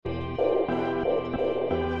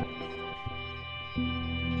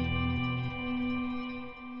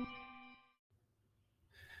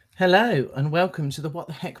Hello, and welcome to the What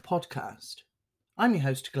the Heck podcast. I'm your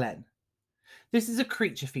host, Glenn. This is a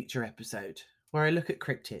creature feature episode where I look at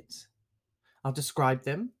cryptids. I'll describe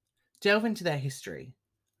them, delve into their history,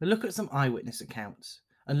 look at some eyewitness accounts,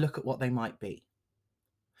 and look at what they might be.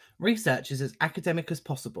 Research is as academic as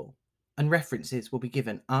possible, and references will be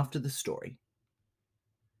given after the story.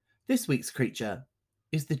 This week's creature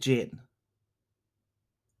is the Jinn.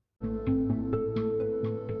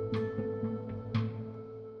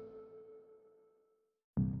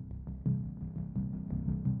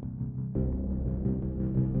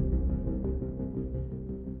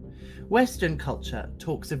 Western culture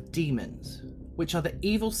talks of demons, which are the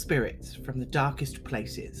evil spirits from the darkest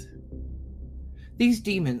places. These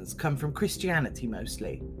demons come from Christianity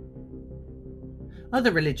mostly.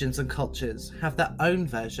 Other religions and cultures have their own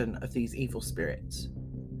version of these evil spirits.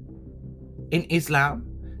 In Islam,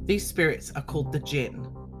 these spirits are called the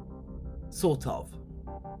Jinn. Sort of.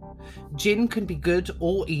 Jinn can be good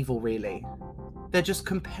or evil, really. They're just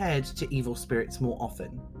compared to evil spirits more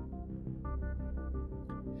often.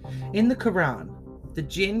 In the Quran, the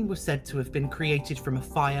Jinn were said to have been created from a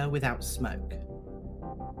fire without smoke.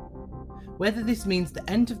 Whether this means the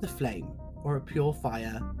end of the flame or a pure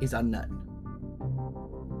fire is unknown.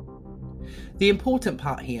 The important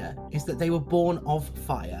part here is that they were born of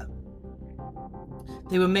fire.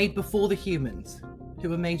 They were made before the humans, who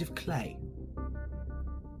were made of clay.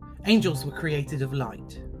 Angels were created of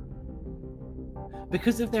light.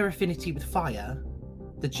 Because of their affinity with fire,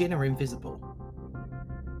 the Jinn are invisible.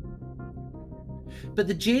 But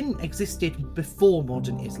the Jinn existed before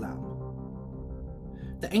modern Islam.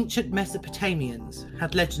 The ancient Mesopotamians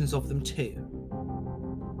had legends of them too.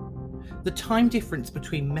 The time difference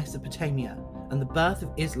between Mesopotamia and the birth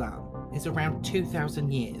of Islam is around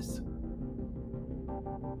 2,000 years.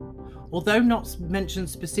 Although not mentioned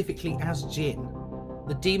specifically as Jinn,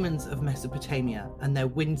 the demons of Mesopotamia and their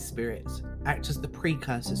wind spirits act as the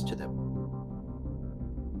precursors to them.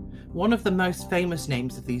 One of the most famous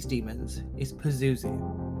names of these demons is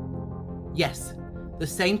Pazuzu. Yes, the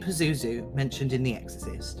same Pazuzu mentioned in The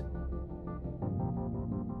Exorcist.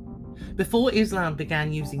 Before Islam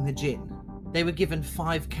began using the Jinn, they were given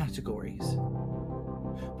 5 categories.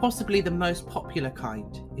 Possibly the most popular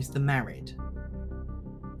kind is the Marid.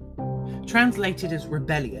 Translated as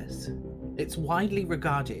rebellious, it's widely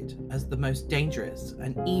regarded as the most dangerous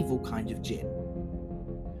and evil kind of Jinn.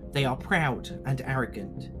 They are proud and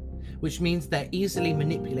arrogant, which means they're easily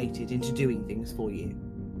manipulated into doing things for you.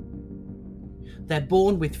 They're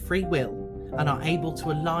born with free will and are able to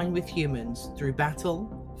align with humans through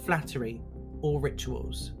battle, flattery, or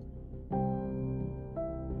rituals.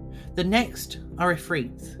 The next are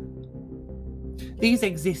Ifrits. These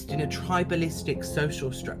exist in a tribalistic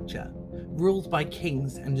social structure ruled by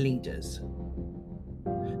kings and leaders.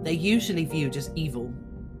 They're usually viewed as evil,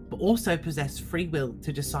 but also possess free will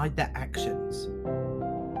to decide their actions.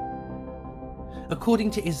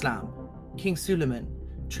 According to Islam, King Suleiman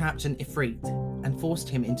trapped an Ifrit and forced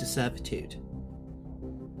him into servitude.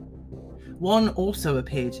 One also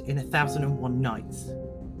appeared in 1001 Nights,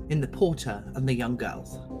 in The Porter and the Young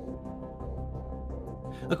Girls.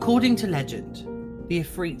 According to legend, the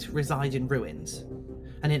Ifrit reside in ruins,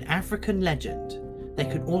 and in African legend, they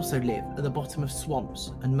can also live at the bottom of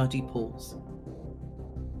swamps and muddy pools.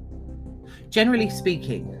 Generally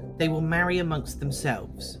speaking, they will marry amongst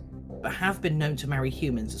themselves, but have been known to marry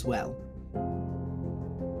humans as well.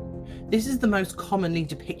 This is the most commonly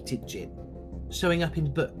depicted Jinn, showing up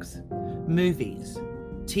in books, movies,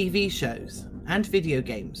 TV shows, and video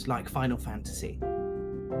games like Final Fantasy.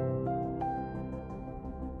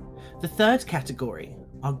 The third category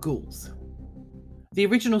are ghouls. The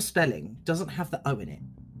original spelling doesn't have the O in it.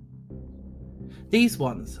 These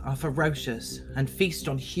ones are ferocious and feast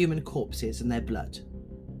on human corpses and their blood.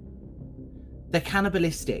 They're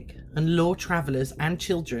cannibalistic and lure travellers and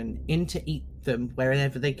children in to eat them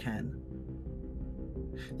wherever they can.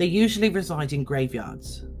 They usually reside in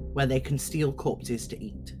graveyards, where they can steal corpses to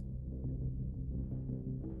eat.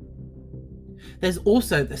 There's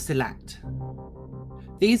also the Silat.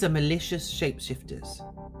 These are malicious shapeshifters.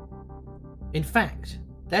 In fact,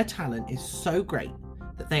 their talent is so great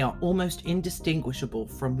that they are almost indistinguishable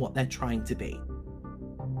from what they're trying to be.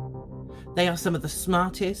 They are some of the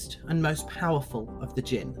smartest and most powerful of the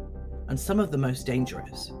Jinn, and some of the most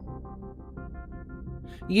dangerous.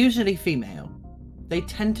 Usually female, they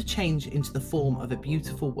tend to change into the form of a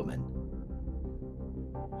beautiful woman.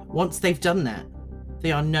 Once they've done that,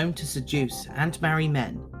 they are known to seduce and marry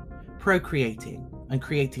men, procreating and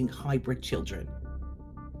creating hybrid children.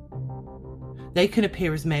 They can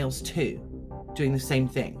appear as males too, doing the same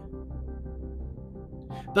thing.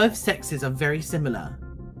 Both sexes are very similar,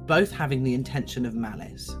 both having the intention of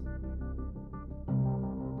malice.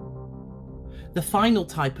 The final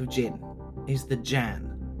type of jinn is the Jann.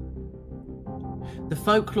 The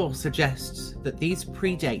folklore suggests that these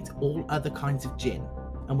predate all other kinds of jinn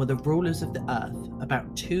and were the rulers of the earth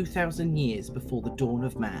about 2,000 years before the dawn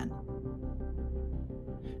of man.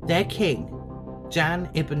 Their king, Jan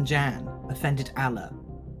ibn Jan, offended Allah,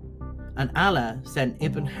 and Allah sent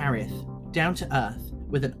Ibn Harith down to earth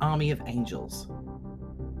with an army of angels.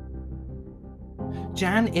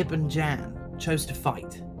 Jan ibn Jan chose to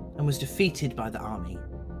fight and was defeated by the army.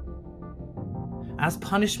 As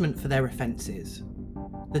punishment for their offences,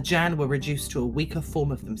 the Jann were reduced to a weaker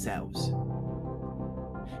form of themselves.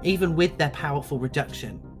 Even with their powerful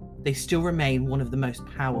reduction, they still remain one of the most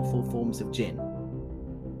powerful forms of jinn.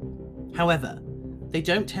 However, they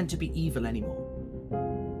don't tend to be evil anymore.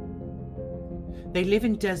 They live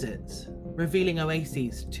in deserts, revealing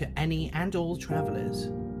oases to any and all travellers.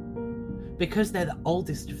 Because they're the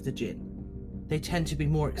oldest of the jinn, they tend to be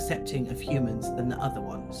more accepting of humans than the other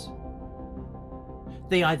ones.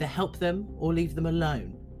 They either help them or leave them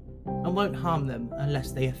alone, and won't harm them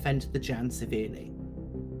unless they offend the Jann severely.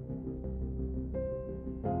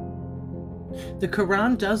 The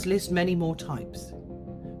Quran does list many more types,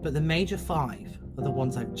 but the major 5 are the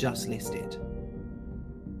ones I've just listed.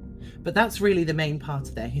 But that's really the main part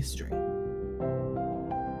of their history.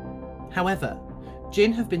 However,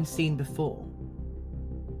 jinn have been seen before,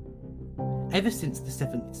 ever since the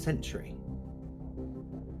 7th century.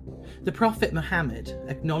 The Prophet Muhammad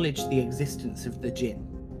acknowledged the existence of the jinn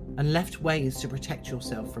and left ways to protect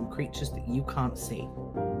yourself from creatures that you can't see.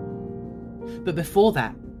 But before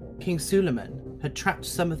that, King Suleiman had trapped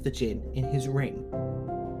some of the jinn in his ring.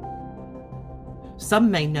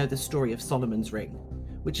 Some may know the story of Solomon's ring,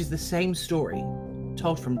 which is the same story,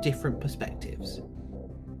 told from different perspectives.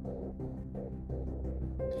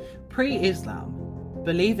 Pre-Islam,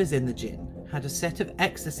 believers in the jinn had a set of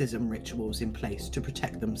exorcism rituals in place to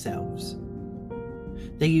protect themselves.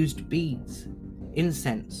 They used beads,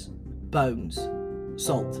 incense, bones,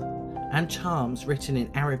 salt, and charms written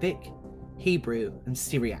in Arabic, Hebrew, and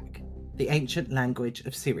Syriac, the ancient language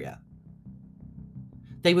of Syria.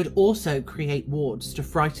 They would also create wards to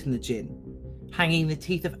frighten the jinn, hanging the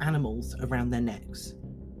teeth of animals around their necks.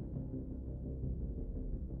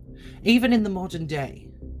 Even in the modern day,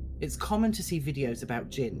 it's common to see videos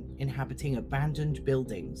about jinn inhabiting abandoned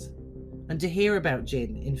buildings, and to hear about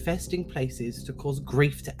jinn infesting places to cause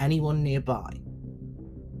grief to anyone nearby.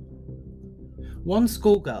 One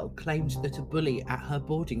schoolgirl claimed that a bully at her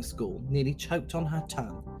boarding school nearly choked on her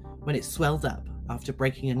tongue when it swelled up after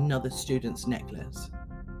breaking another student's necklace.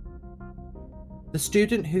 The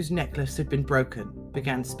student whose necklace had been broken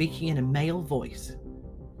began speaking in a male voice,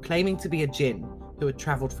 claiming to be a jinn who had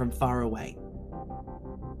travelled from far away.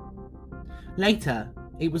 Later,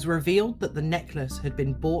 it was revealed that the necklace had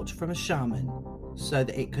been bought from a shaman so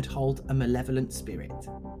that it could hold a malevolent spirit.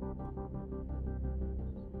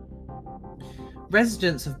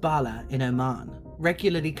 Residents of Bala in Oman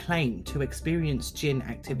regularly claim to experience jinn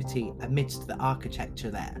activity amidst the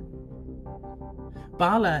architecture there.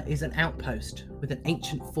 Bala is an outpost with an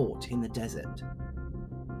ancient fort in the desert.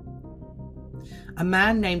 A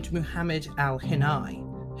man named Muhammad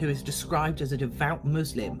al-Hinai, who is described as a devout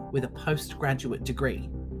Muslim with a postgraduate degree,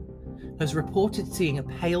 has reported seeing a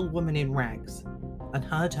pale woman in rags and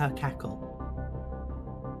heard her cackle.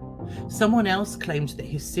 Someone else claimed that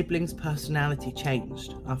his sibling's personality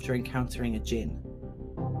changed after encountering a jinn.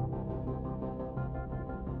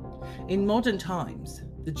 In modern times,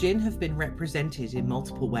 the jinn have been represented in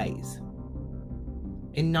multiple ways.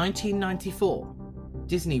 In 1994,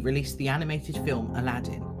 Disney released the animated film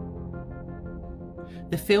Aladdin.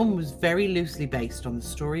 The film was very loosely based on the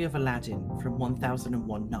story of Aladdin from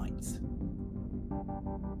 1001 Nights.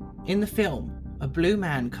 In the film, a blue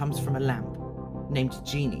man comes from a lamp named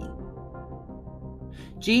Genie.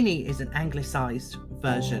 Genie is an anglicised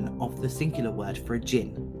version of the singular word for a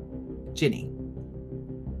jinn, Jinni.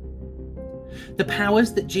 The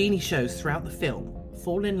powers that Genie shows throughout the film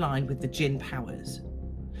fall in line with the jinn powers,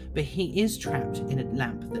 but he is trapped in a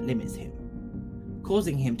lamp that limits him,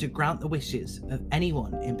 causing him to grant the wishes of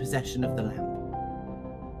anyone in possession of the lamp.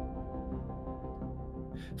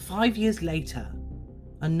 5 years later,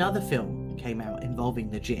 another film came out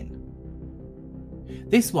involving the jinn.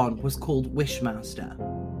 This one was called Wishmaster.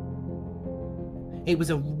 It was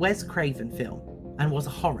a Wes Craven film and was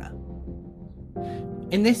a horror.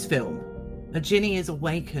 In this film, a jinni is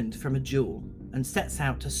awakened from a jewel and sets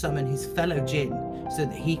out to summon his fellow jinn so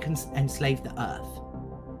that he can enslave the earth.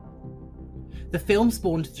 The film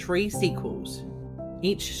spawned 3 sequels,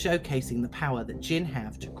 each showcasing the power that jinn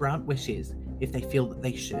have to grant wishes if they feel that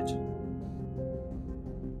they should.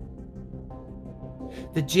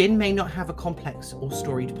 The jinn may not have a complex or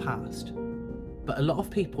storied past, but a lot of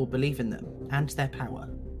people believe in them and their power.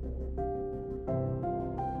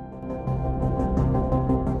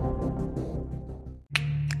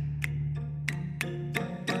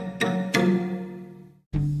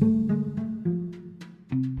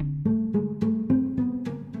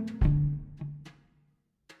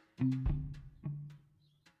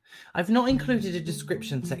 I've not included a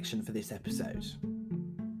description section for this episode.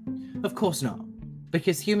 Of course not,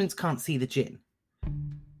 because humans can't see the jinn.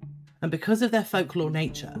 And because of their folklore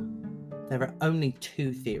nature, there are only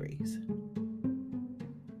two theories.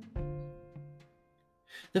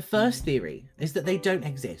 The first theory is that they don't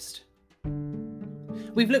exist.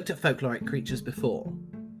 We've looked at folkloric creatures before.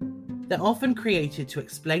 They're often created to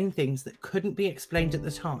explain things that couldn't be explained at the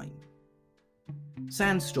time.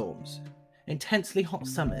 Sandstorms, intensely hot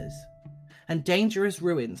summers, and dangerous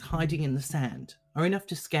ruins hiding in the sand are enough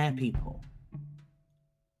to scare people.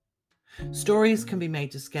 Stories can be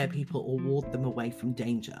made to scare people or ward them away from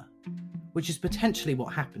danger, which is potentially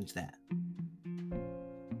what happened there.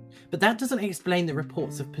 But that doesn't explain the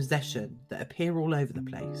reports of possession that appear all over the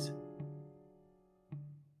place.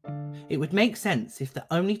 It would make sense if the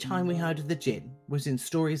only time we heard of the jinn was in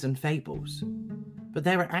stories and fables, but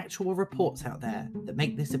there are actual reports out there that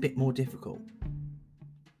make this a bit more difficult.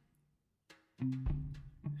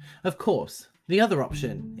 Of course, the other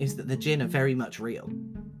option is that the jinn are very much real.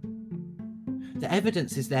 The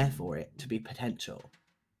evidence is there for it to be potential.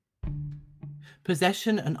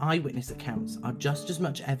 Possession and eyewitness accounts are just as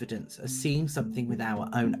much evidence as seeing something with our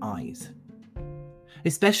own eyes,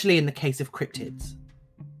 especially in the case of cryptids.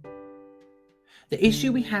 The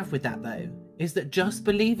issue we have with that, though, is that just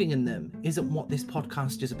believing in them isn't what this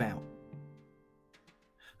podcast is about.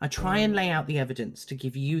 I try and lay out the evidence to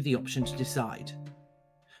give you the option to decide,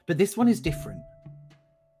 but this one is different.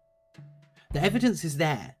 The evidence is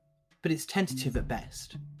there, but it's tentative at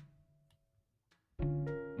best.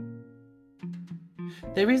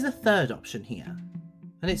 There is a third option here,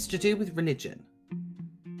 and it's to do with religion.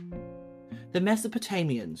 The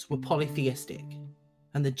Mesopotamians were polytheistic,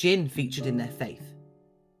 and the jinn featured in their faith.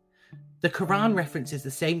 The Quran references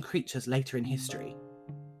the same creatures later in history.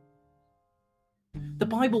 The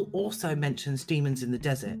Bible also mentions demons in the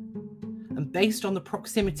desert, and based on the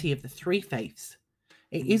proximity of the three faiths,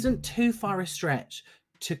 it isn't too far a stretch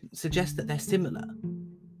to suggest that they're similar,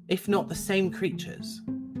 if not the same creatures.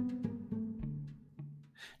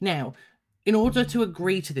 Now, in order to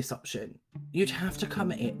agree to this option, you'd have to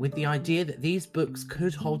come at it with the idea that these books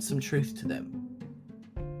could hold some truth to them.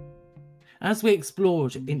 As we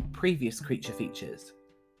explored in previous creature features,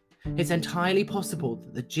 it's entirely possible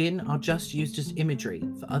that the jinn are just used as imagery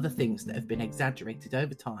for other things that have been exaggerated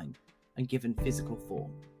over time and given physical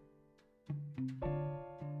form.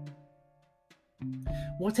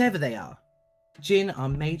 Whatever they are, jinn are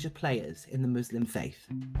major players in the Muslim faith.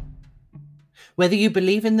 Whether you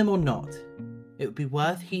believe in them or not, it would be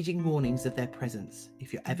worth heeding warnings of their presence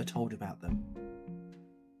if you're ever told about them.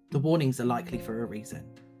 The warnings are likely for a reason.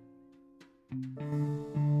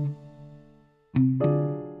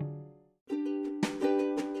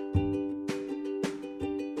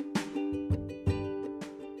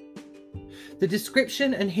 The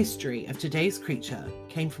description and history of today's creature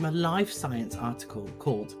came from a Live Science article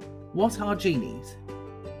called What Are Genies?,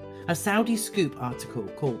 a Saudi Scoop article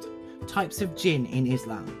called Types of Jinn in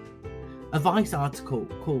Islam, a Vice article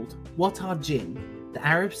called What Are Jinn?, the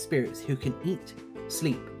Arab spirits who can eat,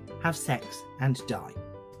 sleep, have sex and die,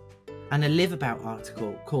 and a Live About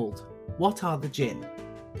article called What Are the Jinn?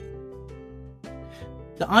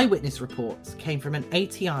 The eyewitness reports came from an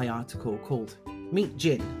ATI article called Meet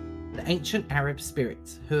Jinn, the ancient Arab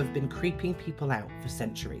spirits who have been creeping people out for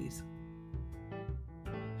centuries.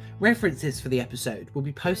 References for the episode will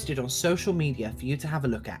be posted on social media for you to have a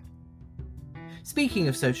look at. Speaking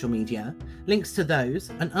of social media, links to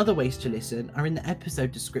those and other ways to listen are in the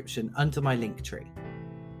episode description under my link tree.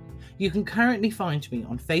 You can currently find me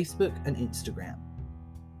on Facebook and Instagram.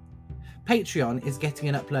 Patreon is getting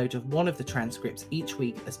an upload of one of the transcripts each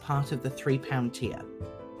week as part of the £3 tier.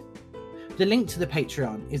 The link to the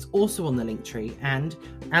Patreon is also on the link tree, and,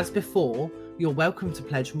 as before, you're welcome to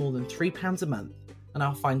pledge more than £3 a month, and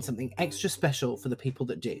I'll find something extra special for the people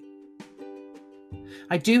that do.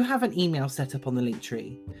 I do have an email set up on the link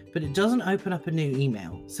tree, but it doesn't open up a new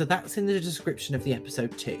email, so that's in the description of the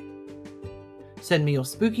episode too. Send me your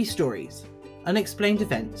spooky stories, unexplained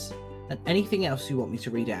events, and anything else you want me to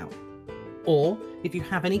read out. Or, if you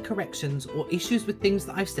have any corrections or issues with things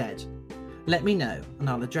that I've said, Let me know and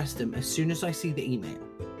I'll address them as soon as I see the email.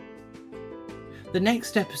 The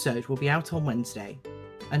next episode will be out on Wednesday,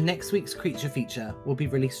 and next week's creature feature will be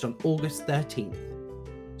released on August 13th,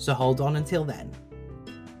 so hold on until then.